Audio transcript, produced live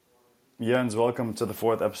Jens, welcome to the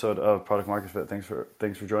fourth episode of Product Market Fit. Thanks for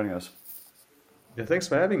joining us. Yeah, thanks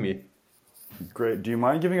for having me. Great. Do you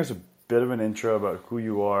mind giving us a bit of an intro about who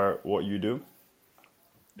you are, what you do?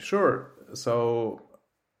 Sure. So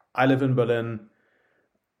I live in Berlin.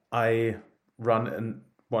 I run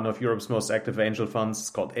one of Europe's most active angel funds.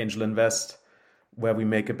 It's called Angel Invest, where we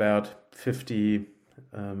make about 50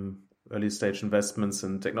 early stage investments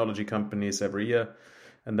in technology companies every year.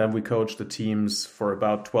 And then we coach the teams for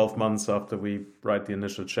about 12 months after we write the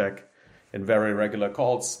initial check in very regular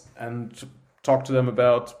calls and talk to them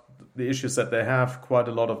about the issues that they have. Quite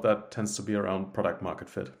a lot of that tends to be around product market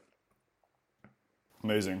fit.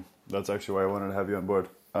 Amazing. That's actually why I wanted to have you on board.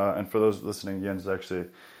 And for those listening, Jens is actually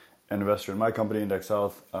an investor in my company, Index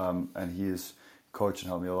Health, and he's coached and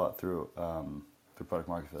helped me a lot through product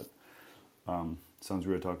market fit. Sounds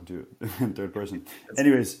weird talking to you in third person.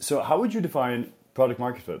 Anyways, so how would you define product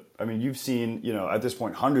market fit? I mean, you've seen, at this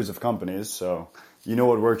point, hundreds of companies, so you know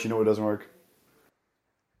what works, you know what doesn't work.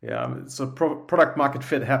 Yeah, so product market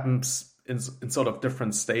fit happens in sort of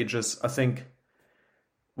different stages. I think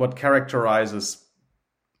what characterizes,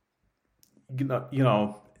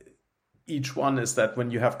 each one is that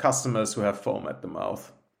when you have customers who have foam at the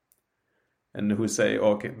mouth and who say,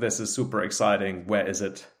 okay, this is super exciting, where is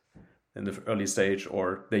it in the early stage?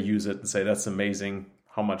 Or they use it and say, that's amazing,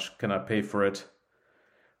 how much can I pay for it?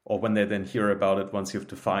 Or when they then hear about it, once you've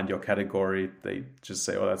defined your category, they just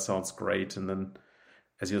say, oh, that sounds great. And then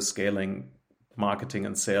as you're scaling marketing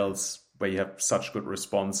and sales, where you have such good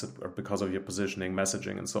response because of your positioning,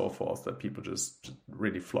 messaging, and so forth, that people just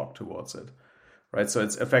really flock towards it, right? So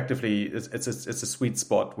it's effectively, it's a sweet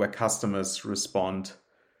spot where customers respond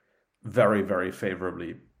very, very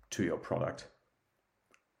favorably to your product.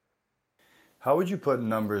 How would you put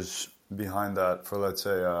numbers behind that for, let's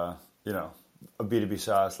say, a B2B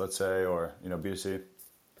SaaS, let's say, or, B2C?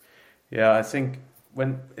 Yeah, I think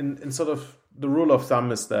when in sort of the rule of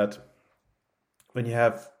thumb is that when you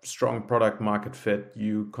have strong product market fit,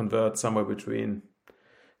 you convert somewhere between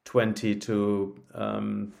 20 to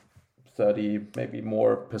 30, maybe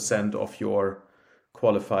more percent of your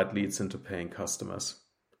qualified leads into paying customers.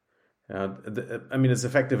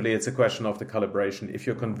 It's a question of the calibration. If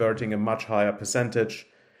you're converting a much higher percentage,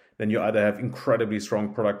 then you either have incredibly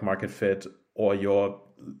strong product market fit or your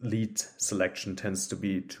lead selection tends to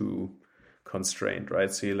be too constrained,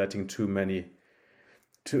 right? So you're letting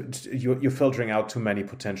you're filtering out too many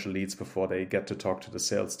potential leads before they get to talk to the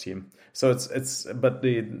sales team. So but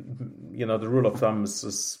the rule of thumb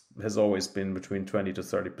has always been between 20 to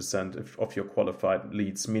 30% of your qualified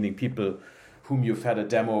leads, meaning people whom you've had a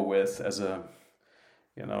demo with as an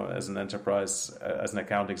enterprise, as an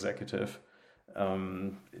account executive.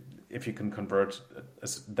 If you can convert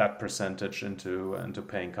that percentage into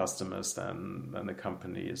paying customers, then the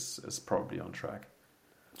company is probably on track.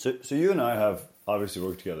 So you and I have obviously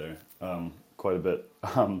worked together quite a bit.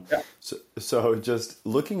 Yeah. So just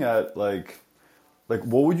looking at like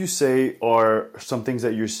what would you say are some things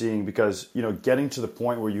that you're seeing? Because getting to the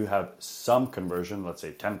point where you have some conversion, let's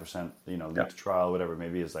say 10%, lead to trial, whatever it may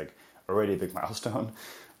be, is like already a big milestone.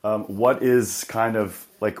 What is kind of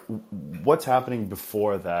like what's happening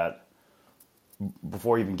before that?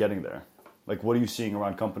 Before even getting there, like what are you seeing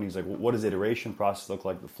around companies? Like what does the iteration process look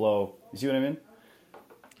like? The flow. You see what I mean?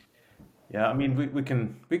 Yeah, I mean we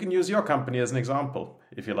can use your company as an example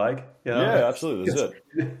if you like. Yeah, absolutely. That's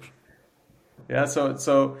it. Yeah.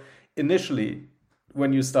 So initially,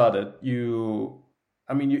 when you started, you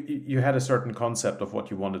had a certain concept of what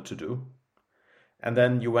you wanted to do, and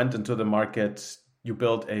then you went into the market. You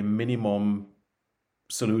built a minimum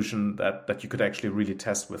solution that you could actually really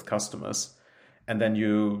test with customers. And then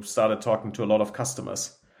you started talking to a lot of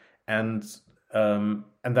customers. And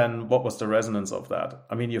then what was the resonance of that?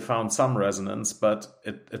 I mean, you found some resonance, but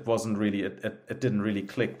it wasn't really, it didn't really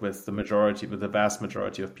click with the vast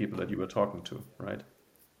majority of people that you were talking to, right?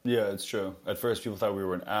 Yeah, it's true. At first, people thought we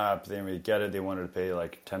were an app. They didn't really get it. They wanted to pay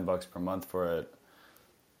like $10 per month for it.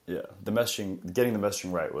 Yeah, getting the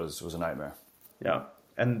messaging right was a nightmare. Yeah,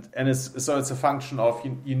 and it's a function of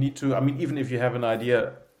you need to. I mean, even if you have an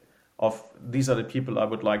idea of these are the people I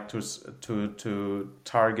would like to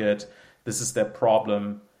target. This is their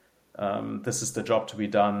problem. This is the job to be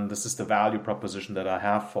done. This is the value proposition that I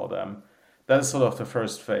have for them. That is sort of the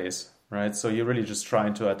first phase, right? So you're really just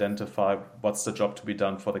trying to identify what's the job to be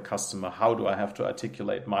done for the customer. How do I have to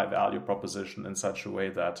articulate my value proposition in such a way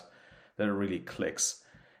that it really clicks?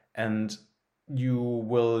 And you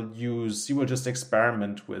will just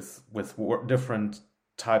experiment with different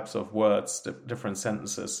types of words, different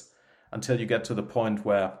sentences, until you get to the point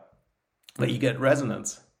where you get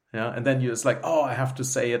resonance. Yeah, and then you're just like, oh, I have to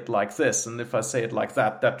say it like this, and if I say it like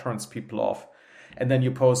that, that turns people off. And then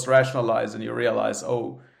you post rationalize, and you realize,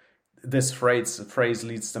 oh, this phrase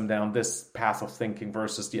leads them down this path of thinking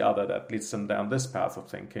versus the other that leads them down this path of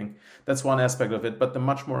thinking. That's one aspect of it. But the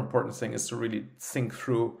much more important thing is to really think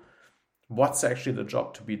through what's actually the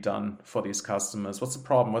job to be done for these customers. What's the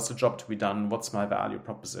problem? What's the job to be done? What's my value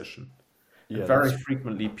proposition? Yeah, very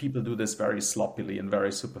frequently, people do this very sloppily and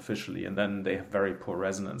very superficially, and then they have very poor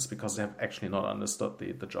resonance because they have actually not understood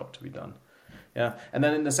the job to be done. Yeah, and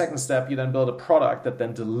then in the second step, you then build a product that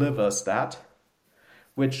then delivers that,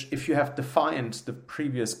 which if you have defined the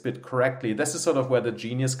previous bit correctly, this is sort of where the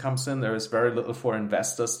genius comes in. There is very little for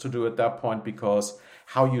investors to do at that point because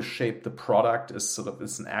how you shape the product is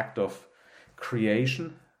an act of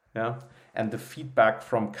creation. Yeah. And the feedback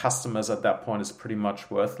from customers at that point is pretty much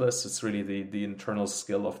worthless. It's really the internal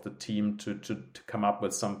skill of the team to come up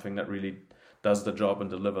with something that really does the job and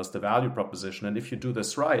delivers the value proposition. And if you do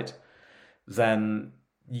this right, then,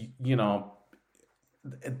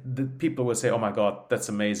 the people will say, oh my God, that's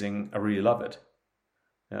amazing. I really love it.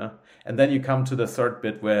 Yeah. And then you come to the third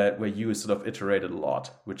bit where you sort of iterated a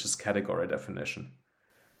lot, which is category definition.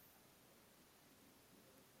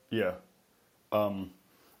 Yeah.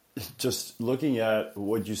 Just looking at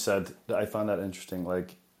what you said, I found that interesting.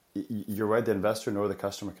 Like, you're right, the investor nor the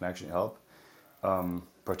customer can actually help,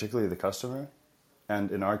 particularly the customer.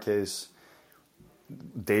 And in our case,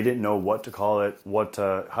 they didn't know what to call it,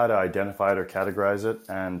 how to identify it or categorize it.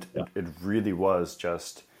 And it really was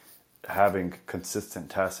just having consistent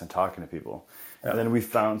tests and talking to people. Yeah. And then we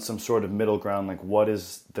found some sort of middle ground, like what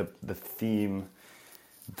is the theme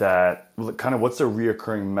that kind of what's the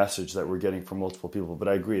reoccurring message that we're getting from multiple people. But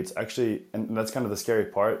I agree, it's actually, and that's kind of the scary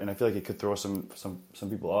part, and I feel like it could throw some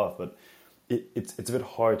people off, but it's a bit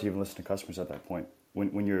hard to even listen to customers at that point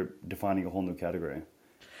when you're defining a whole new category.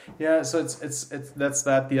 Yeah, so it's that's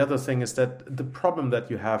that. The other thing is that the problem that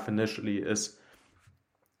you have initially is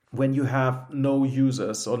when you have no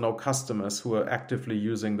users or no customers who are actively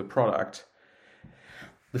using the product,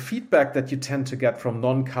 the feedback that you tend to get from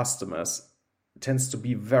non-customers tends to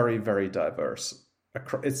be very, very diverse.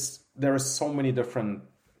 There are so many different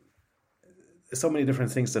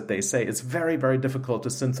things that they say. It's very, very difficult to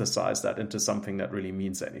synthesize that into something that really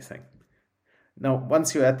means anything. Now,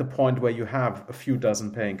 once you're at the point where you have a few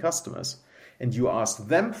dozen paying customers and you ask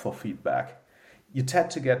them for feedback, you tend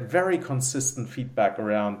to get very consistent feedback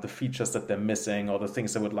around the features that they're missing or the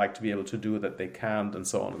things they would like to be able to do that they can't, and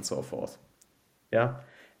so on and so forth. Yeah,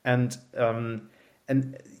 and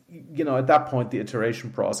at that point, the iteration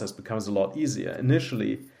process becomes a lot easier.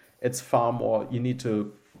 Initially, it's far more, you need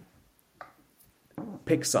to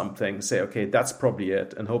pick something, say, okay, that's probably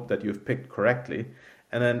it, and hope that you've picked correctly.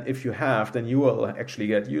 And then if you have, then you will actually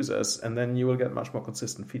get users, and then you will get much more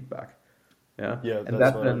consistent feedback. Yeah, and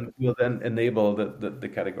that then will then enable the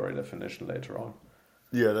category definition later on.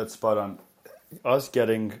 Yeah, that's spot on. Us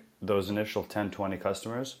getting those initial 10, 20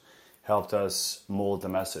 customers helped us mold the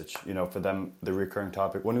message, for them, the recurring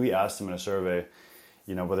topic. When we asked them in a survey,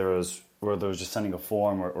 whether it was just sending a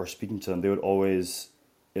form or speaking to them, they would always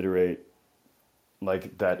iterate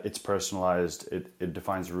like that it's personalized, it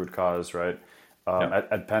defines the root cause, right?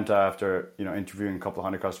 At Penta, after interviewing a couple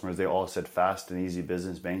hundred customers, they all said fast and easy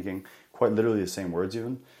business banking, quite literally the same words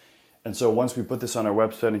even. And so once we put this on our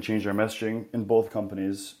website and changed our messaging in both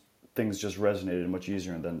companies, things just resonated much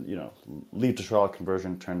easier, and then lead to trial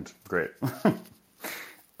conversion turned great.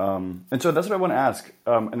 And so that's what I want to ask.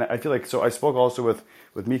 And I feel like, so I spoke also with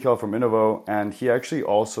Mikael from Innovo, and he actually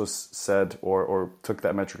also said or took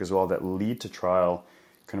that metric as well, that lead to trial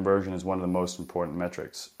conversion is one of the most important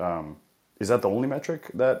metrics. Is that the only metric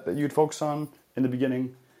that you'd focus on in the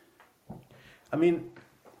beginning?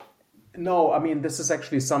 No, this is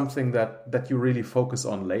actually something that you really focus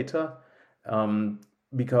on later,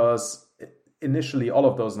 because initially all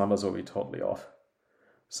of those numbers will be totally off.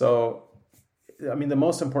 So, the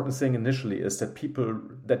most important thing initially is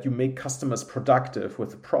that you make customers productive with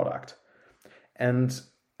the product. And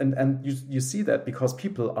you see that because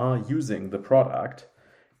people are using the product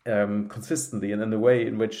consistently and in the way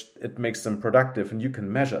in which it makes them productive, and you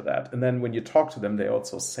can measure that. And then when you talk to them, they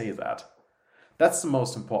also say that. That's the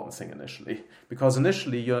most important thing initially, because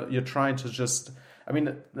initially you're trying to just,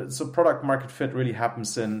 so product market fit really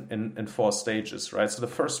happens in 4 stages, right? So the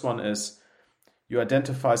first one is you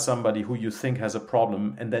identify somebody who you think has a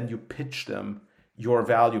problem, and then you pitch them your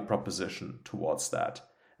value proposition towards that.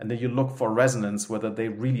 And then you look for resonance, whether they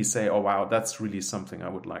really say, oh, wow, that's really something I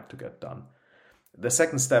would like to get done. The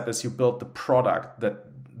second step is you build the product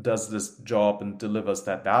that does this job and delivers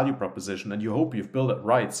that value proposition, and you hope you've built it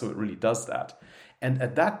right so it really does that. And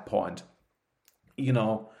at that point,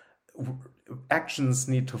 actions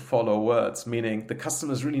need to follow words, meaning the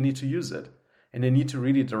customers really need to use it and they need to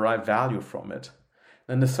really derive value from it.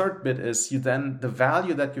 And the third bit is the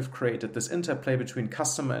value that you've created, this interplay between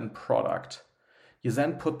customer and product, you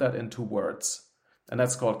then put that into words. And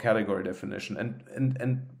that's called category definition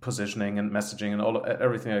and positioning and messaging and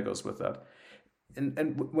everything that goes with that.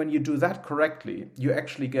 And when you do that correctly, you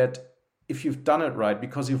actually get, if you've done it right,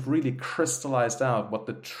 because you've really crystallized out what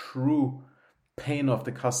the true pain of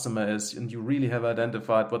the customer is, and you really have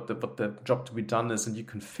identified what the job to be done is, and you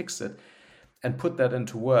can fix it and put that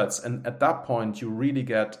into words. And at that point, you really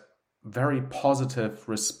get very positive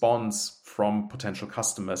response from potential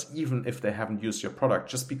customers, even if they haven't used your product,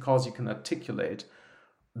 just because you can articulate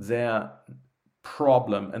their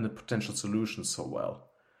problem and the potential solution so well.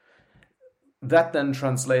 That then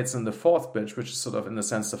translates in the fourth bit, which is sort of in the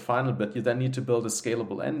sense the final bit. You then need to build a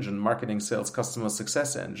scalable engine, marketing, sales, customer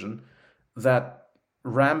success engine that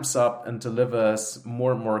ramps up and delivers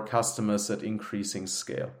more and more customers at increasing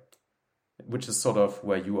scale, which is sort of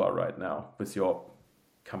where you are right now with your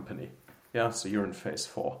company. Yeah, so you're in phase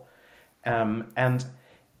 4.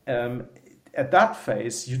 At that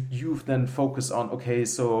phase, you then focus on, okay,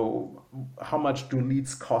 so how much do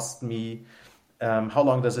leads cost me? How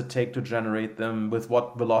long does it take to generate them? With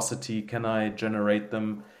what velocity can I generate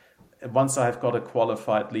them? Once I've got a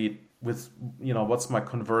qualified lead, with what's my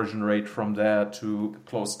conversion rate from there to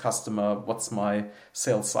closed customer? What's my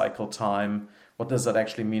sales cycle time? What does that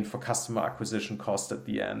actually mean for customer acquisition cost at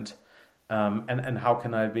the end? And how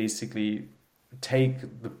can I basically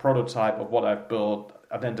take the prototype of what I've built,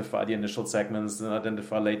 identify the initial segments, then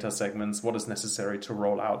identify later segments, what is necessary to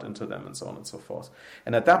roll out into them, and so on and so forth.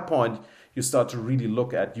 And at that point, you start to really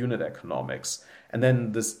look at unit economics. And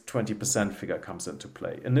then this 20% figure comes into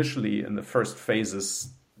play. Initially, in the first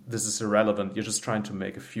phases, this is irrelevant. You're just trying to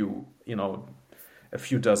make a few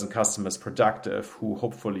dozen customers productive who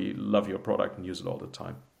hopefully love your product and use it all the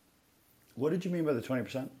time. What did you mean by the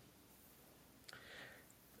 20%?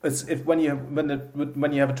 It's when you have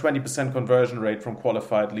a 20% conversion rate from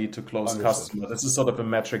qualified lead to closed customer. This is sort of a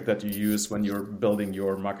metric that you use when you're building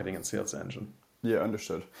your marketing and sales engine. Yeah,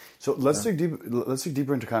 understood. So let's dig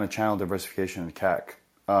deeper into kind of channel diversification and CAC.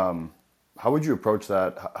 How would you approach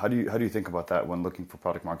that? How do you think about that when looking for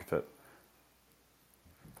product market fit?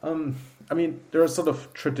 There are sort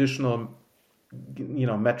of traditional,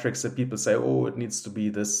 metrics that people say, oh, it needs to be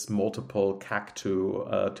this multiple CAC to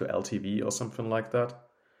LTV or something like that.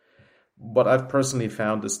 What I've personally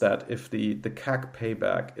found is that if the CAC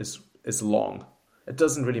payback is long, it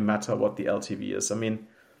doesn't really matter what the LTV is.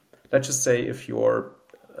 Let's just say if your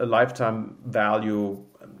a lifetime value,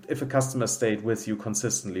 if a customer stayed with you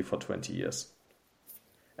consistently for 20 years,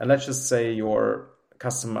 and let's just say your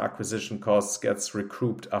customer acquisition costs gets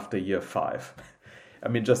recouped after year 5.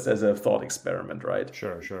 Just as a thought experiment, right?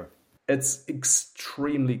 Sure. It's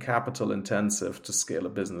extremely capital intensive to scale a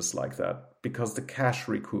business like that because the cash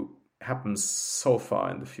recoup happens so far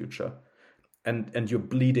in the future, and you're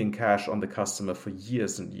bleeding cash on the customer for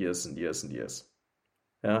years and years and years and years.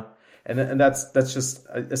 Yeah, and that's just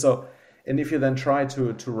so. And if you then try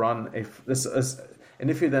to run and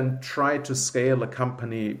if you then try to scale a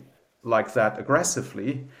company like that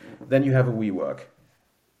aggressively, then you have a WeWork.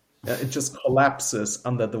 It just collapses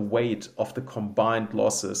under the weight of the combined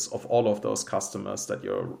losses of all of those customers that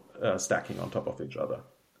you're stacking on top of each other.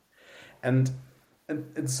 And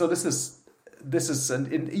so this is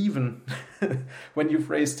and even when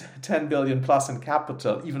you've raised 10 billion plus in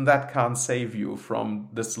capital, even that can't save you from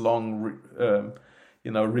this long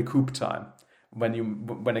recoup time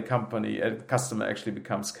when a customer actually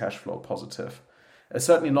becomes cash flow positive.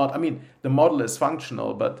 Certainly not. The model is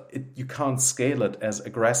functional, but you can't scale it as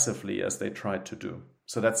aggressively as they tried to do.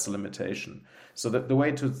 So that's the limitation. So the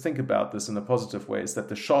way to think about this in a positive way is that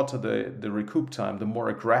the shorter the recoup time, the more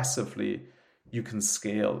aggressively you can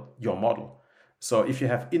scale your model. So if you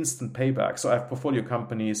have instant payback, so I have portfolio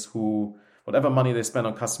companies who, whatever money they spend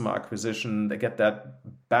on customer acquisition, they get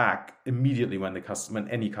that back immediately when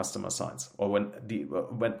any customer signs, or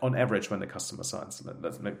when on average when the customer signs.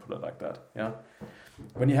 Let's put it like that. Yeah.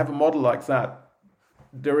 When you have a model like that,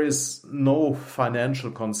 there is no financial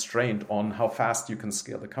constraint on how fast you can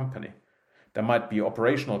scale the company. There might be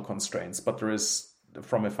operational constraints, but there is,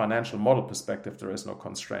 from a financial model perspective, there is no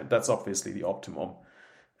constraint. That's obviously the optimum.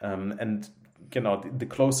 And the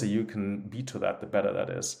closer you can be to that, the better that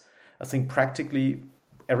is. I think practically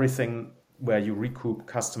everything where you recoup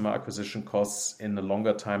customer acquisition costs in a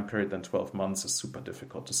longer time period than 12 months is super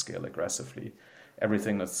difficult to scale aggressively.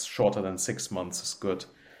 Everything that's shorter than 6 months is good.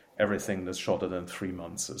 Everything that's shorter than 3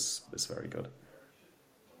 months is very good.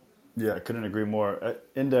 Yeah, I couldn't agree more. At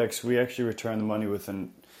Index, we actually return the money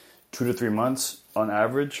within 2 to 3 months on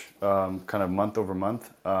average, kind of month over month.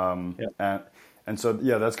 Yeah. And so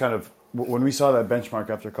yeah, that's kind of when we saw that benchmark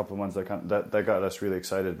after a couple of months, that got us really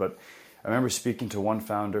excited. But I remember speaking to one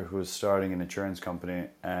founder who was starting an insurance company,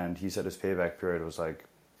 and he said his payback period was like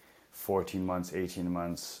 14 months, 18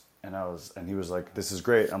 months. And he was like, "This is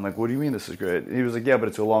great." I'm like, "What do you mean this is great?" And he was like, "Yeah, but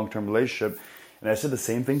it's a long-term relationship." And I said the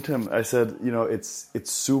same thing to him. I said,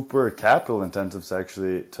 it's super capital intensive to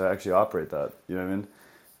actually operate that. You know what I mean?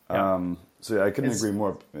 Yeah. So yeah, I couldn't agree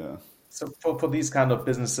more. Yeah. So for these kind of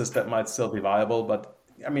businesses, that might still be viable, but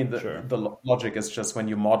I mean, Sure. the logic is just when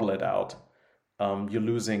you model it out, you're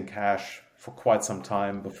losing cash for quite some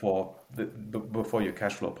time before you're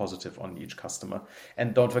cash flow positive on each customer.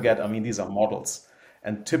 And don't forget, I mean, these are models,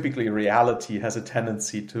 and typically reality has a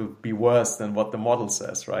tendency to be worse than what the model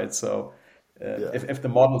says, right? So Yeah. if the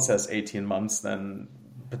model says 18 months, then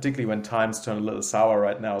particularly when times turn a little sour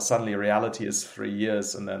right now, suddenly reality is 3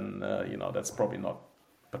 years, and then that's probably not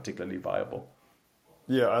particularly viable.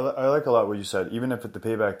 Yeah, I like a lot what you said. Even if the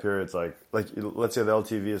payback period's like let's say the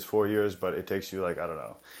LTV is 4 years, but it takes you like I don't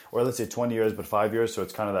know, or let's say 20 years, but 5 years. So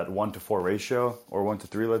it's kind of that 1 to 4 ratio, or 1 to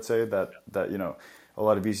 3. Let's say that a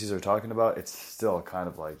lot of VCs are talking about. It's still kind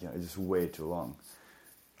of like it's just way too long.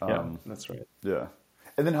 Yeah, that's right. Yeah.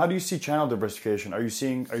 And then how do you see channel diversification? Are you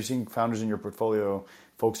seeing founders in your portfolio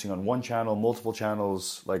focusing on one channel, multiple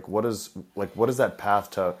channels? What does that path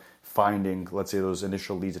to finding, let's say, those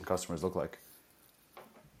initial leads and customers look like?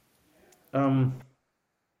 Um,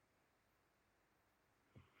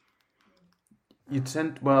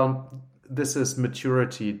 well, this is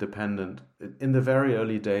maturity dependent. In the very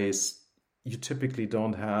early days, you typically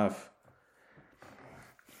don't have.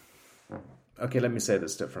 Okay, let me say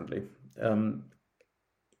this differently.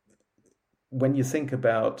 When you think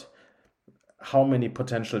about how many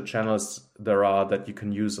potential channels there are that you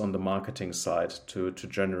can use on the marketing side to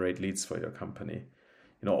generate leads for your company,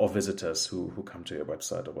 or visitors who come to your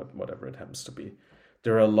website or whatever it happens to be.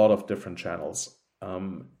 There are a lot of different channels.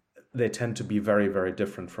 They tend to be very, very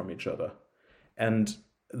different from each other. And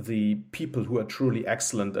the people who are truly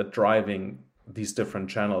excellent at driving these different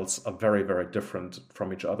channels are very, very different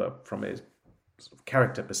from each other from a sort of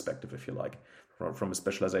character perspective, if you like, from a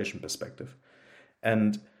specialization perspective.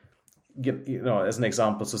 And as an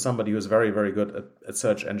example, so somebody who's very, very good at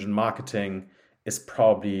search engine marketing is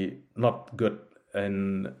probably not good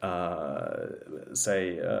in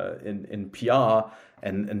in PR,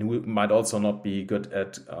 and who might also not be good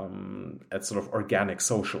at sort of organic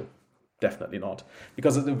social. Definitely not,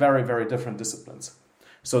 because they're very, very different disciplines.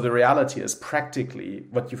 So the reality is, practically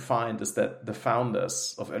what you find is that the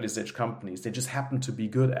founders of early stage companies, they just happen to be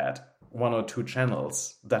good at one or two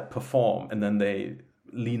channels that perform, and then they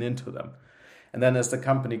lean into them. And then as the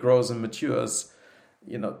company grows and matures,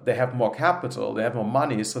 they have more capital, they have more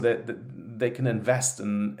money, so that they can invest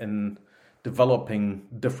in developing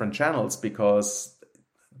different channels because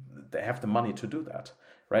they have the money to do that,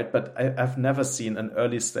 right? But I've never seen an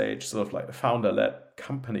early stage sort of like a founder-led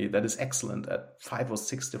company that is excellent at 5 or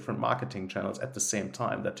 6 different marketing channels at the same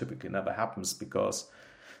time. That typically never happens because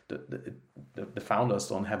the founders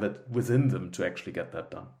don't have it within them to actually get that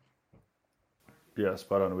done. Yeah,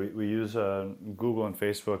 spot on. We use Google and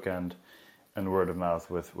Facebook and word of mouth,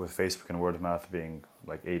 with Facebook and word of mouth being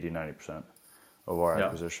like 80-90% of our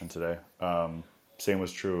acquisition today. Same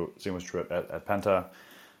was true at Penta.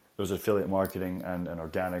 There was affiliate marketing and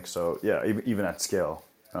organic. So yeah, even at scale,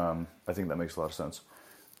 I think that makes a lot of sense.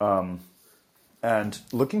 And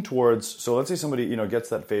looking towards, so let's say somebody gets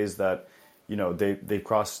that phase that they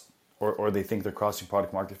cross or they think they're crossing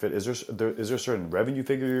product market fit. Is there a certain revenue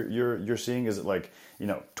figure you're seeing? Is it like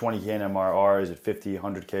 20K in MRR? Is it 50,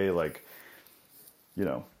 100K? Like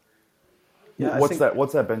what's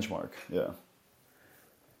that benchmark? Yeah.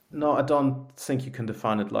 No, I don't think you can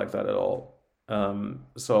define it like that at all.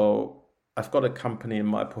 So I've got a company in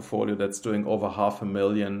my portfolio that's doing over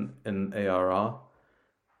 500,000 in ARR,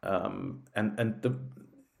 and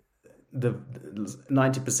the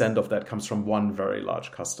 90% of that comes from one very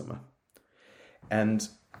large customer. And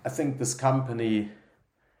I think this company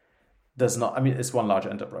does not, I mean, it's one large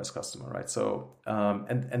enterprise customer, right? So,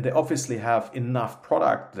 and they obviously have enough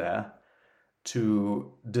product there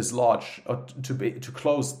to dislodge or to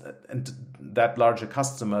close that larger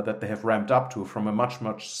customer that they have ramped up to from a much,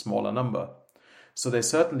 much smaller number. So they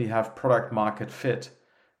certainly have product market fit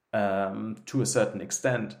to a certain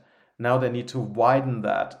extent. Now they need to widen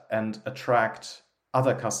that and attract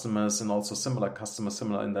other customers and also similar customers,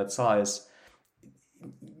 similar in that size,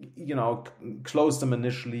 close them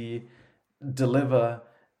initially, deliver,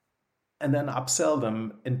 and then upsell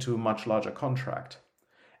them into a much larger contract.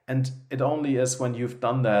 And it only is when you've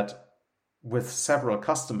done that with several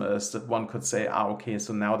customers that one could say, okay,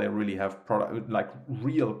 so now they really have full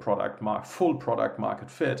product market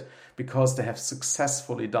fit, because they have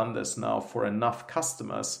successfully done this now for enough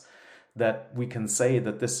customers that we can say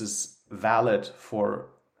that this is valid for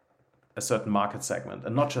a certain market segment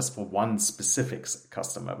and not just for one specific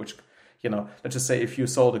customer, which, let's just say if you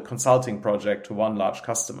sold a consulting project to one large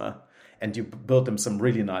customer and you built them some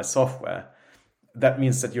really nice software, that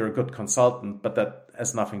means that you're a good consultant, but that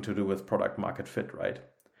has nothing to do with product market fit, right?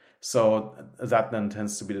 So that then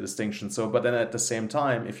tends to be the distinction. So, but then at the same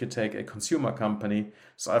time, if you take a consumer company,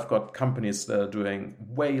 so I've got companies that are doing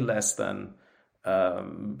way less than,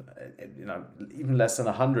 even less than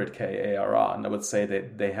 100K ARR, and I would say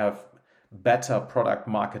that they have better product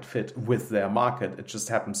market fit with their market. It just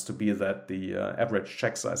happens to be that the average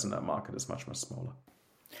check size in that market is much, much smaller.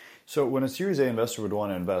 So when a Series A investor would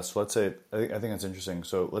want to invest, let's say, I think that's interesting.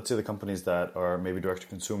 So let's say the companies that are maybe direct to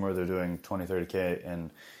consumer, they're doing 20, 30K in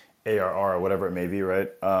ARR or whatever it may be, right?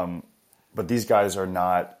 But these guys are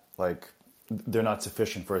not they're not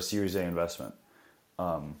sufficient for a Series A investment.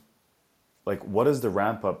 What does the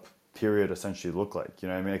ramp up period essentially look like? You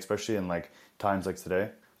know what I mean? Especially in times like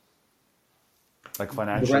today,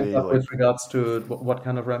 financially. The ramp up with regards to what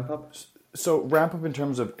kind of ramp up? So ramp up in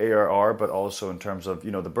terms of ARR, but also in terms of,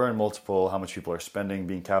 the burn multiple, how much people are spending,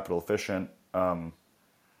 being capital efficient. How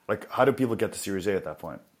do people get to Series A at that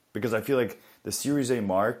point? Because I feel like the Series A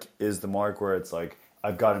mark is the mark where it's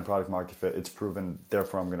I've gotten product market fit, it's proven,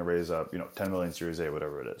 therefore I'm going to raise up, 10 million Series A,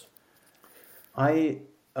 whatever it is.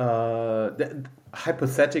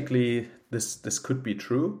 Hypothetically, this could be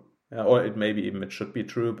true, or it should be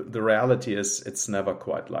true, but the reality is it's never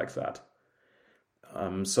quite like that.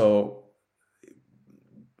 So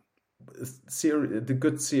the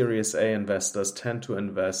good Series A investors tend to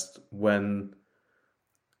invest when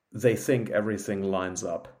they think everything lines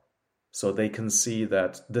up. So they can see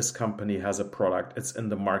that this company has a product, it's in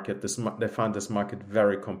the market, they find this market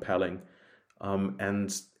very compelling.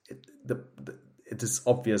 And it is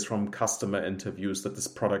obvious from customer interviews that this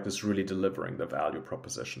product is really delivering the value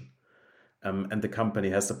proposition. And the company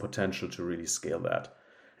has the potential to really scale that.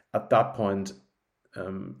 At that point,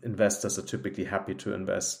 investors are typically happy to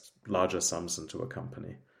invest larger sums into a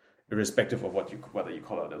company, irrespective of whether you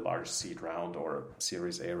call it a large seed round or a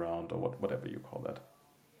Series A round or whatever you call that.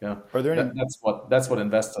 Yeah, are there that's what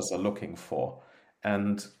investors are looking for,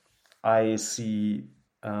 and I see.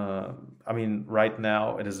 Right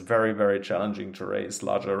now it is very, very challenging to raise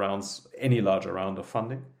larger rounds, any larger round of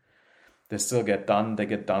funding. They still get done. They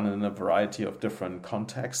get done in a variety of different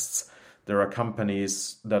contexts. There are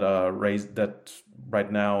companies that are raised that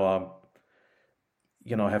right now are,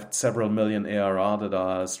 have several million ARR that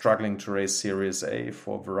are struggling to raise Series A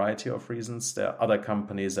for a variety of reasons. There are other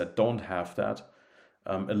companies that don't have that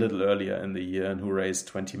a little earlier in the year and who raised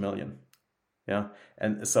 20 million. Yeah,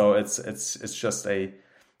 and so it's just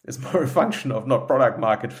it's more a function of not product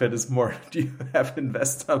market fit. It's more, do you have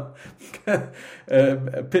investor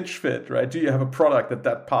pitch fit, right? Do you have a product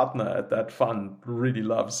that partner at that fund really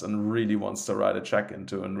loves and really wants to write a check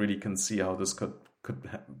into and really can see how this could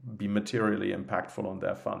be materially impactful on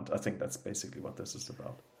their fund? I think that's basically what this is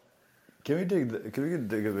about. Can we dig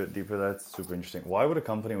a bit deeper? That's super interesting. Why would a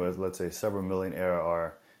company with, let's say, several million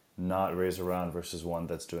ARR not raise a round versus one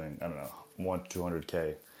that's doing, I don't know, 1 to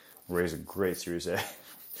 200K, raise a great Series A?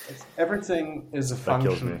 Everything is a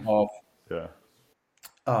function of. Yeah.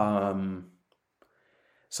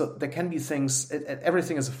 So there can be things.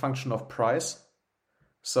 Everything is a function of price.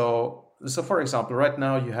 So for example, right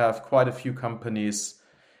now you have quite a few companies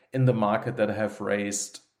in the market that have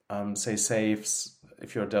raised, say, safes,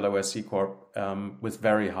 if you're a Delaware C Corp, with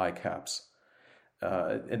very high caps,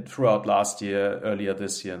 and throughout last year, earlier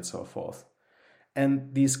this year, and so forth.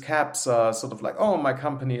 And these caps are sort of like, oh, my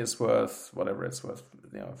company is worth whatever it's worth,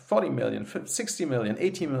 40 million, 60 million,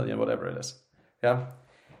 80 million, whatever it is. Yeah.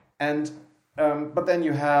 And, but then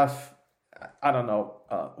you have, I don't know,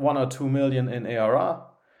 1 or 2 million in ARR.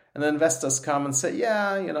 And then investors come and say,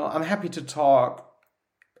 yeah, I'm happy to talk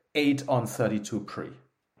 8 on 32 pre.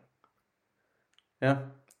 Yeah.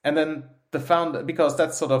 And then the founder, because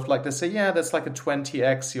that's sort of like, they say, yeah, that's like a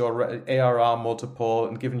 20x your ARR multiple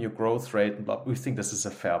and given your growth rate, and blah, we think this is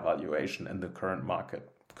a fair valuation in the current market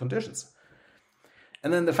conditions.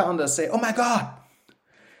 And then the founders say, oh my God,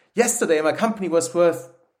 yesterday my company was worth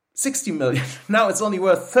 60 million. Now it's only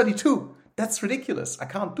worth 32. That's ridiculous. I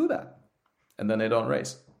can't do that. And then they don't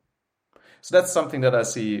raise. So that's something that I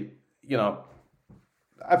see,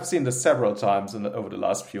 I've seen this several times over the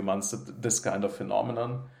last few months, this kind of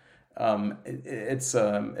phenomenon. That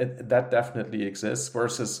definitely exists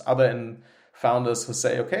versus other founders who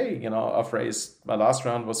say, okay, I've raised, my last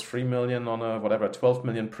round was 3 million on a 12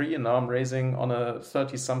 million pre, and now I'm raising on a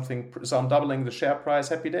 30 something, so I'm doubling the share price.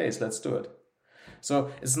 Happy days, let's do it.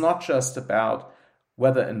 So it's not just about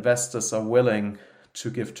whether investors are willing to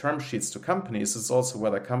give term sheets to companies, it's also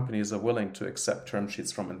whether companies are willing to accept term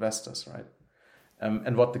sheets from investors, right?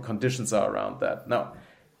 And what the conditions are around that. Now,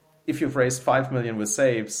 if you've raised 5 million with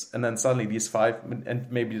saves, and then suddenly these 5, and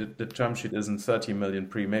maybe the term sheet isn't 30 million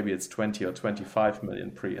pre, maybe it's 20 or 25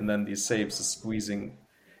 million pre, and then these saves are squeezing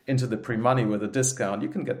into the pre-money with a discount, you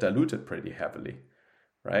can get diluted pretty heavily,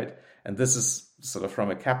 right? And this is sort of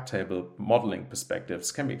from a cap table modeling perspective,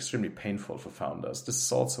 this can be extremely painful for founders. This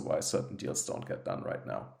is also why certain deals don't get done right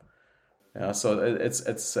now. Yeah, so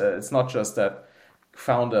it's not just that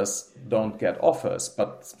founders don't get offers,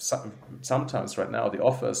 but sometimes right now the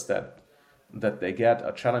offers that they get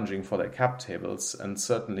are challenging for their cap tables, and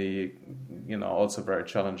certainly, also very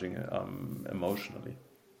challenging emotionally.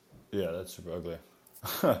 Yeah, that's super ugly.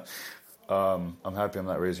 I'm happy I'm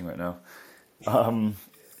not raising right now.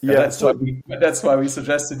 Yeah, that's why we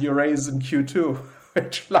suggested you raise in Q2,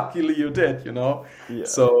 which luckily you did. Yeah.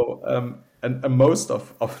 So and most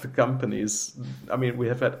of the companies, I mean, we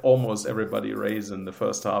have had almost everybody raise in the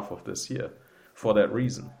first half of this year for that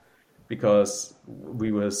reason, because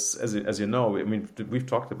we was, as you know, I mean, we've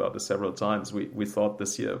talked about this several times. We thought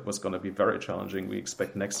this year was going to be very challenging. We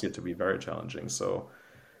expect next year to be very challenging. So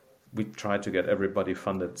we tried to get everybody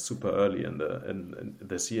funded super early in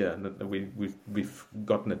this year, and we've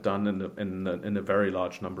gotten it done in a very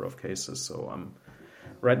large number of cases. So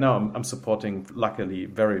right now I'm supporting, luckily,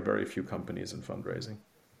 very, very few companies in fundraising.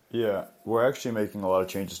 Yeah, we're actually making a lot of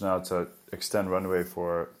changes now to extend runway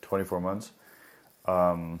for 24 months,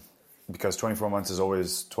 because 24 months is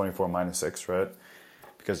always 24 minus 6, right?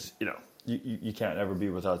 Because you can't ever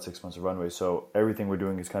be without 6 months of runway. So everything we're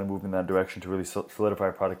doing is kind of moving in that direction to really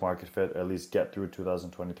solidify product market fit, at least get through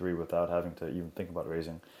 2023 without having to even think about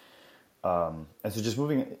raising. And so just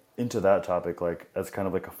moving into that topic, like as kind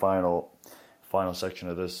of like a final section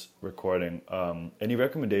of this recording, any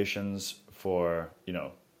recommendations for,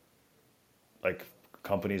 like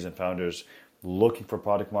companies and founders looking for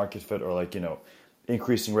product market fit, or like,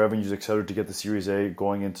 increasing revenues, et cetera, to get the Series A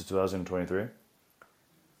going into 2023?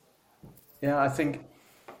 Yeah, I think,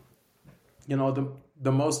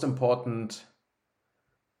 the most important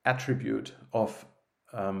attribute of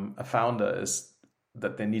a founder is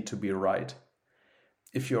that they need to be right.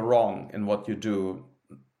 If you're wrong in what you do,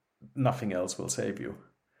 nothing else will save you.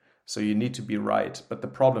 So you need to be right. But the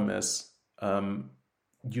problem is,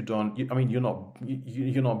 you're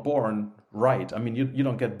not born right. I mean, you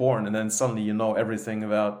don't get born and then suddenly you know everything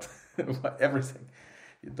about everything.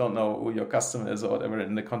 You don't know who your customer is or whatever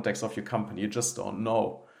in the context of your company. You just don't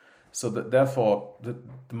know. So therefore, the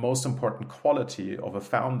most important quality of a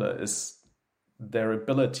founder is their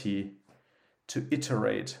ability to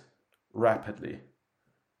iterate rapidly,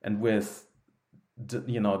 and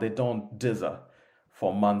they don't dither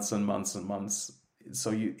for months and months and months.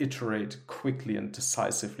 So you iterate quickly and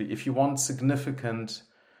decisively. If you want a significant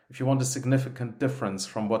difference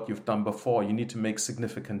from what you've done before, you need to make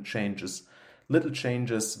significant changes. Little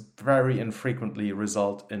changes very infrequently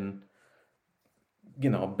result in,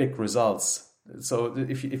 big results. So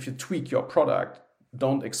if you tweak your product,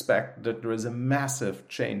 don't expect that there is a massive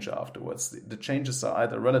change afterwards. The changes are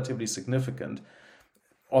either relatively significant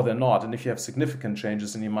or they're not. And if you have significant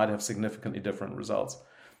changes, then you might have significantly different results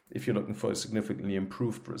if you're looking for significantly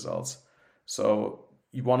improved results. So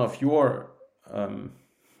one of your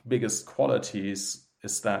biggest qualities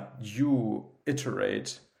is that you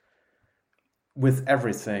iterate with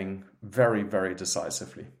everything very, very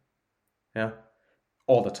decisively, yeah,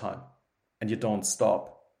 all the time, and you don't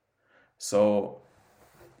stop. So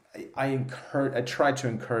I try to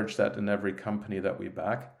encourage that in every company that we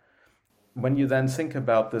back. When you then think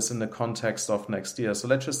about this in the context of next year, so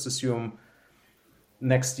let's just assume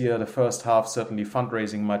next year, the first half, certainly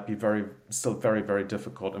fundraising might be still very, very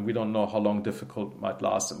difficult, and we don't know how long difficult it might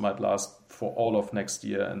last. It might last for all of next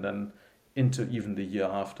year and then into even the year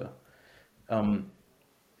after.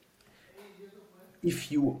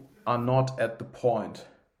 If you are not at the point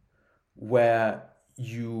where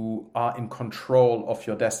you are in control of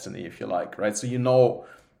your destiny, if you like, right? So you know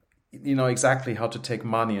exactly how to take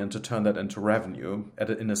money and to turn that into revenue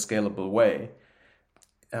in a scalable way.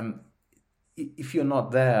 If you're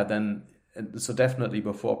not there, then, so definitely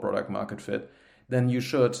before product market fit, then you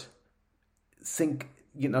should think,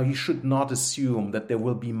 you should not assume that there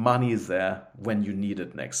will be money there when you need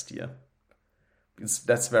it next year.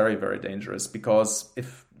 That's very, very dangerous, because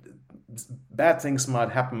if bad things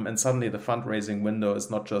might happen, and suddenly the fundraising window is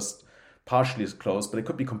not just partially closed, but it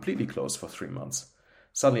could be completely closed for 3 months.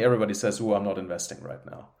 Suddenly everybody says, "Oh, I'm not investing right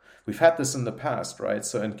now." We've had this in the past, right?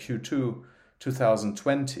 So in Q2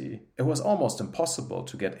 2020, it was almost impossible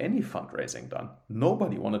to get any fundraising done.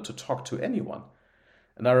 Nobody wanted to talk to anyone.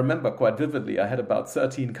 And I remember quite vividly, I had about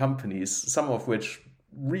 13 companies, some of which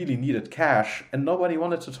really needed cash, and nobody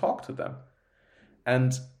wanted to talk to them.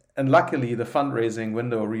 And luckily, the fundraising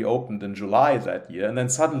window reopened in July that year. And then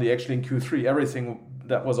suddenly, actually in Q3, everything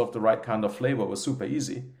that was of the right kind of flavor was super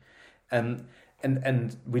easy. And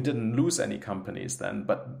we didn't lose any companies then.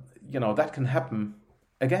 But, that can happen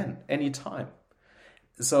again, anytime.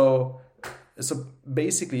 So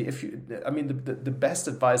basically, the best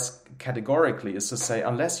advice categorically is to say,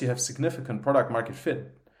 unless you have significant product market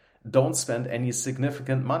fit, don't spend any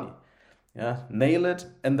significant money. Yeah, nail it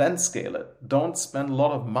and then scale it. Don't spend a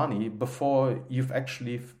lot of money before you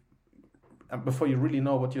really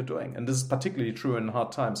know what you're doing. And this is particularly true in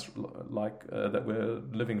hard times like that we're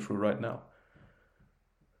living through right now.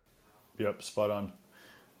 Yep, spot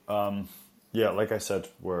on. Yeah, like I said,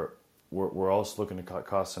 we're also looking to cut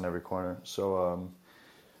costs in every corner. So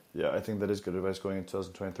yeah, I think that is good advice going into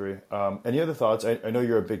 2023. Any other thoughts? I know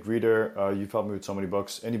you're a big reader. You've helped me with so many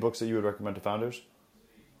books. Any books that you would recommend to founders?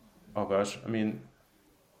 Oh gosh,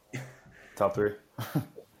 Top three,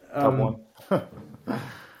 top one.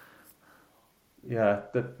 Yeah,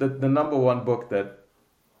 the number one book that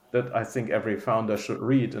I think every founder should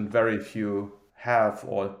read, and very few have,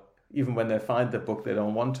 or even when they find the book, they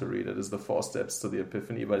don't want to read it, is The 4 Steps to the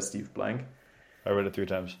Epiphany by Steve Blank. I read it 3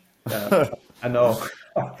 times. Yeah, I know.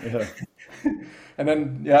 Yeah. And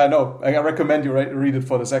then, I know. I recommend you read it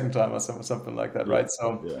for the second time or something like that, right?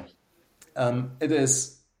 So, yeah. It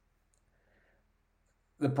is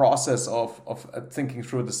the process of thinking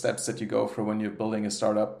through the steps that you go through when you're building a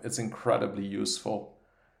startup. It's incredibly useful.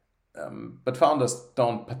 But founders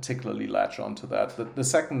don't particularly latch onto that. The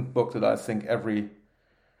second book that I think every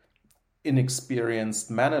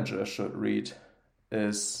inexperienced manager should read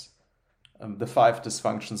is The 5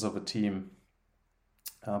 Dysfunctions of a Team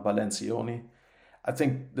by Lencioni. I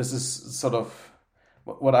think this is sort of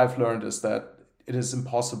what I've learned is that it is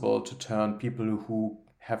impossible to turn people who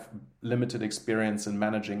have limited experience in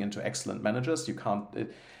managing into excellent managers.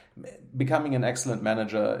 Becoming an excellent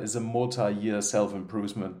manager is a multi-year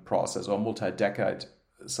self-improvement process, or multi-decade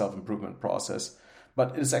self-improvement process.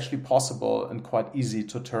 But it is actually possible and quite easy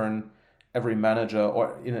to turn every manager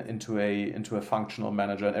into a functional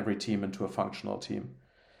manager, and every team into a functional team.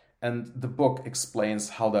 And the book explains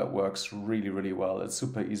how that works really, really well. It's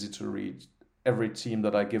super easy to read. Every team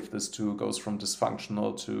that I give this to goes from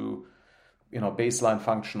dysfunctional to baseline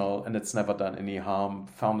functional, and it's never done any harm.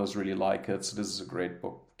 Founders really like it, so this is a great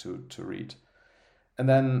book to read. And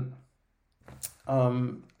then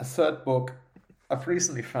a third book, I've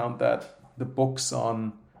recently found that the books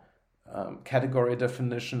on category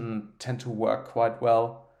definition tend to work quite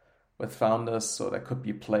well with founders. So that could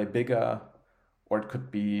be Play Bigger, or it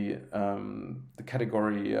could be the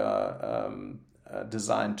category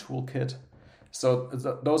design toolkit. So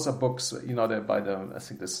those are books, they're by I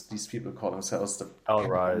think these people call themselves the Al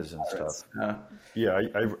Rise and stuff. Yeah,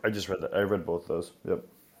 I just read that. I read both those. Yep.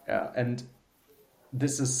 Yeah, and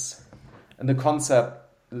the concept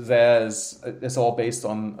there is all based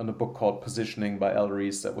on a book called Positioning by Al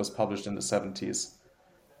Ries that was published in the 70s,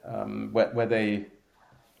 where they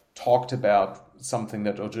talked about something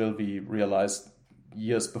that Ogilvy realized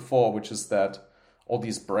years before, which is that all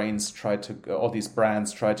these brands try to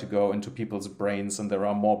go into people's brains, and there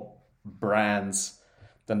are more brands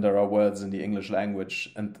than there are words in the English language,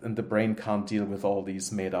 and the brain can't deal with all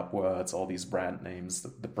these made up words, all these brand names.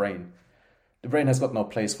 The brain has got no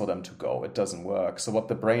place for them to go. It doesn't work. So what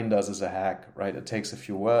the brain does is a hack, right? It takes a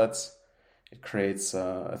few words, it creates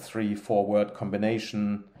a 3-4 word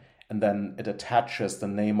combination, and then it attaches the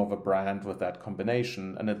name of a brand with that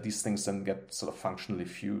combination, and these things then get sort of functionally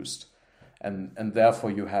fused. And therefore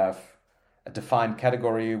you have a defined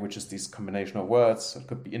category, which is this combination of words. So it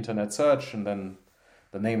could be internet search, and then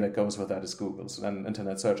the name that goes with that is Google. So then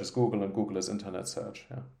internet search is Google, and Google is internet search.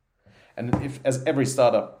 Yeah. And as every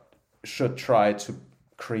startup should try to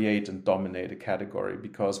create and dominate a category,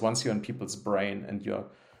 because once you're in people's brain and your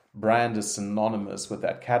brand is synonymous with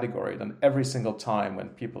that category, then every single time when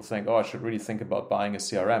people think, I should really think about buying a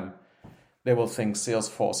CRM, they will think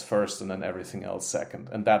Salesforce first and then everything else second.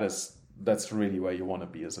 And that's really where you want to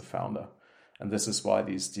be as a founder. And this is why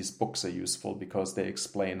these books are useful, because they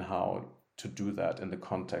explain how to do that in the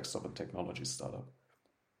context of a technology startup.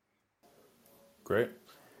 Great.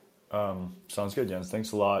 Sounds good, Jens.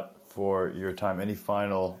 Thanks a lot for your time. Any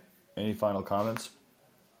final Any final comments?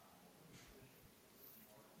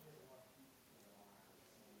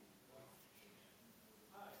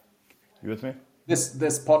 You with me?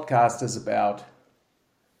 This podcast is about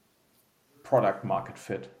product market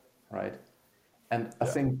fit, right? And I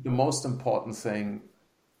think the most important thing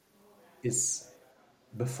is,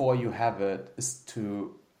 before you have it, is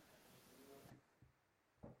to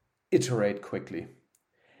iterate quickly.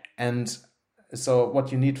 And so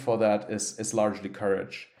what you need for that is largely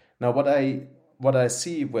courage. Now, what I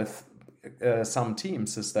see with some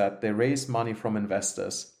teams is that they raise money from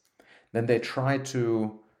investors, then they try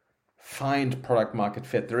to find product market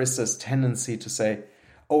fit. There is this tendency to say,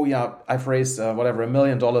 oh yeah, I've raised whatever, $1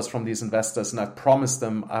 million from these investors, and I've promised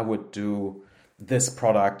them I would do this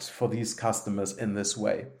product for these customers in this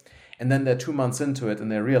way. And then they're 2 months into it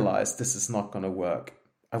and they realize this is not going to work.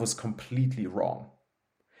 I was completely wrong.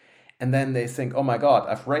 And then they think, oh my God,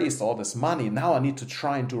 I've raised all this money. Now I need to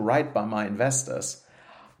try and do right by my investors.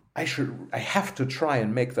 I have to try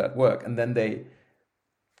and make that work. And then they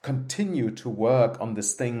continue to work on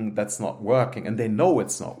this thing that's not working, and they know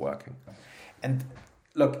it's not working. And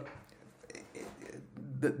look,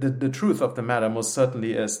 the truth of the matter most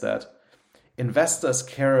certainly is that investors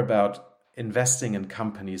care about investing in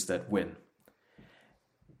companies that win.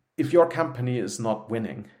 If your company is not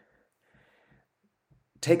winning,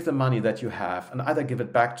 take the money that you have and either give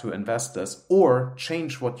it back to investors or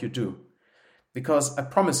change what you do. Because I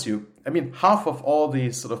promise you, I mean, half of all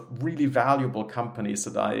these sort of really valuable companies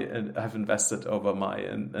that I have invested over my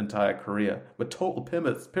entire career were total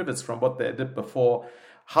pivots from what they did before.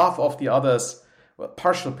 Half of the others were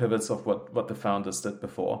partial pivots of what the founders did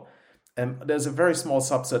before. And there's a very small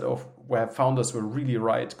subset of where founders were really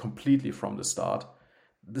right completely from the start.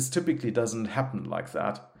 This typically doesn't happen like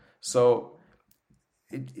that. So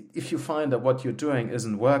if you find that what you're doing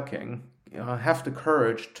isn't working, have the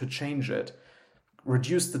courage to change it.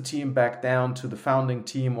 Reduce the team back down to the founding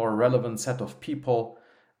team or a relevant set of people.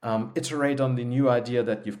 Iterate on the new idea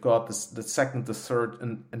that you've got, the second, the third,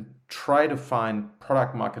 and try to find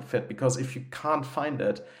product market fit. Because if you can't find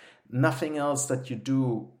it, nothing else that you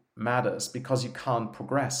do matters, because you can't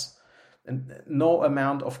progress. And no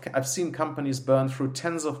amount of... I've seen companies burn through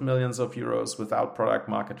tens of millions of euros without product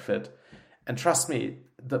market fit. And trust me,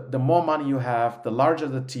 the more money you have, the larger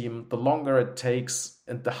the team, the longer it takes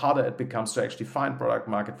and the harder it becomes to actually find product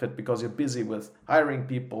market fit, because you're busy with hiring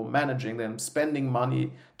people, managing them, spending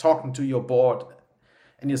money, talking to your board,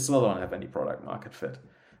 and you still don't have any product market fit.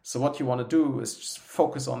 So what you want to do is just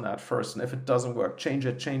focus on that first. And if it doesn't work, change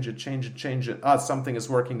it. Something is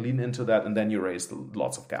working, lean into that, and then you raise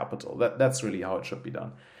lots of capital. That's really how it should be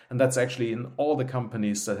done. And that's actually in all the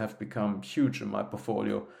companies that have become huge in my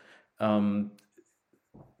portfolio.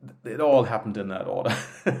 It all happened in that order.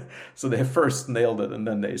 So they first nailed it and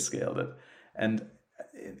then they scaled it. And,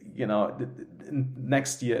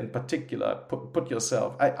 next year in particular, put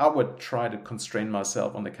yourself, I would try to constrain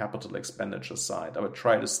myself on the capital expenditure side. I would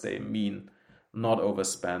try to stay mean, not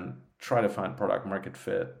overspend, try to find product market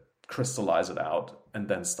fit, crystallize it out, and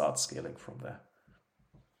then start scaling from there.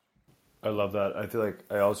 I love that.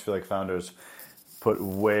 I always feel like founders put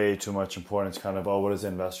way too much importance, kind of, what does the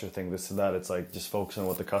investor think, this and that. It's like, just focus on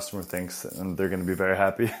what the customer thinks and they're going to be very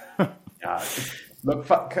happy. Yeah. Look,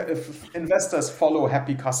 if investors follow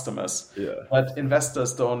happy customers, but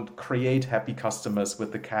investors don't create happy customers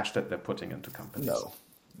with the cash that they're putting into companies.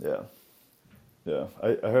 No. Yeah.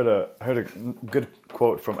 I heard a good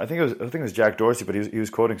quote from, I think it was Jack Dorsey, but he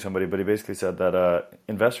was quoting somebody, but he basically said that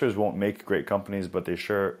investors won't make great companies, but they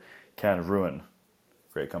sure can ruin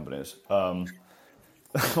great companies.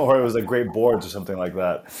 Or it was like great boards or something like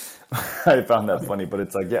that. I found that funny, but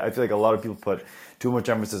it's like, I feel like a lot of people put too much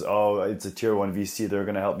emphasis. Oh, it's a tier 1 VC. They're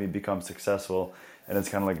going to help me become successful. And it's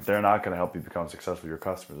kind of like, they're not going to help you become successful. Your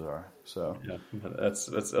customers are. So yeah, that's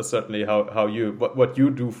certainly how you, what you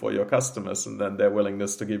do for your customers, and then their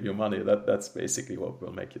willingness to give you money. That's basically what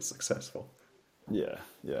will make you successful. Yeah,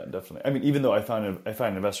 definitely. I mean, even though I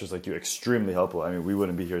find investors like you extremely helpful. I mean, we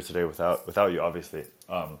wouldn't be here today without you, obviously.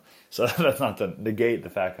 So that's not to negate the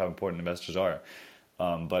fact how important investors are.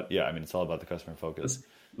 But yeah, I mean, it's all about the customer focus.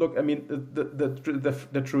 Look, I mean,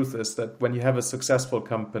 the truth is that when you have a successful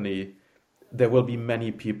company, there will be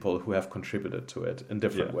many people who have contributed to it in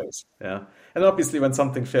different ways. Yeah, and obviously, when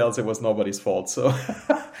something fails, it was nobody's fault. So,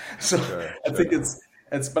 sure. I think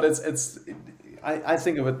I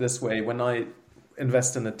think of it this way: when I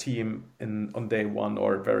invest in a team on day one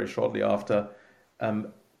or very shortly after,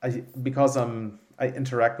 because I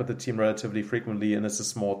interact with the team relatively frequently and it's a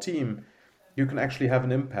small team, you can actually have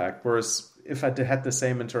an impact. Whereas if I had the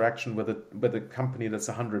same interaction with a company that's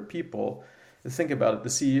 100 people, Think about it. The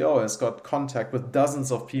CEO has got contact with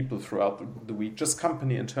dozens of people throughout the week, just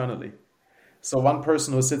company internally. So one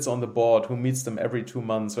person who sits on the board, who meets them every 2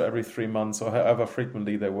 months or every 3 months or however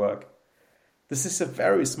frequently they work. This is a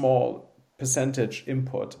very small percentage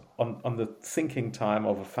input on the thinking time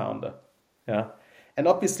of a founder. Yeah. And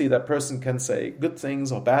obviously that person can say good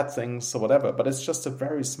things or bad things or whatever, but it's just a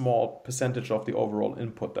very small percentage of the overall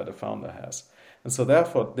input that a founder has. And so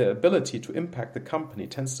therefore the ability to impact the company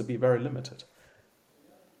tends to be very limited.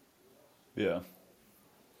 Yeah.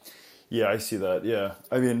 Yeah, I see that. Yeah.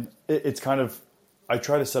 I mean, it's kind of, I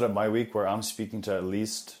try to set up my week where I'm speaking to at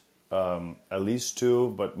least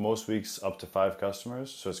 2, but most weeks up to 5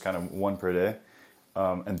 customers. So it's kind of 1 per day.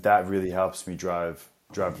 And that really helps me drive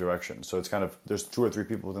direction. So it's kind of, there's 2 or 3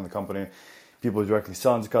 people within the company, people directly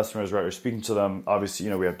selling to customers, right? Or speaking to them.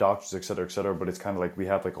 Obviously, we have doctors, et cetera, but it's kind of like we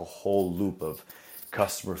have like a whole loop of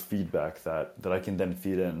customer feedback that I can then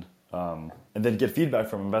feed in. And then get feedback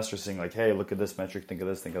from investors saying like, hey, look at this metric, think of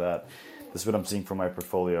this, think of that. This is what I'm seeing from my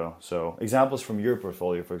portfolio. So examples from your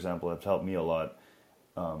portfolio, for example, have helped me a lot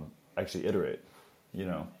actually iterate,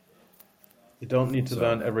 You don't need to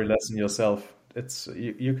learn every lesson yourself. It's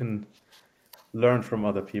you can learn from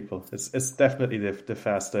other people. It's definitely the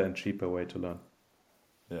faster and cheaper way to learn.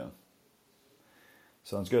 Yeah.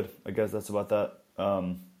 Sounds good. I guess that's about that.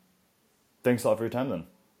 Thanks a lot for your time then.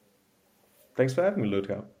 Thanks for having me,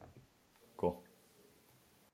 Ludger.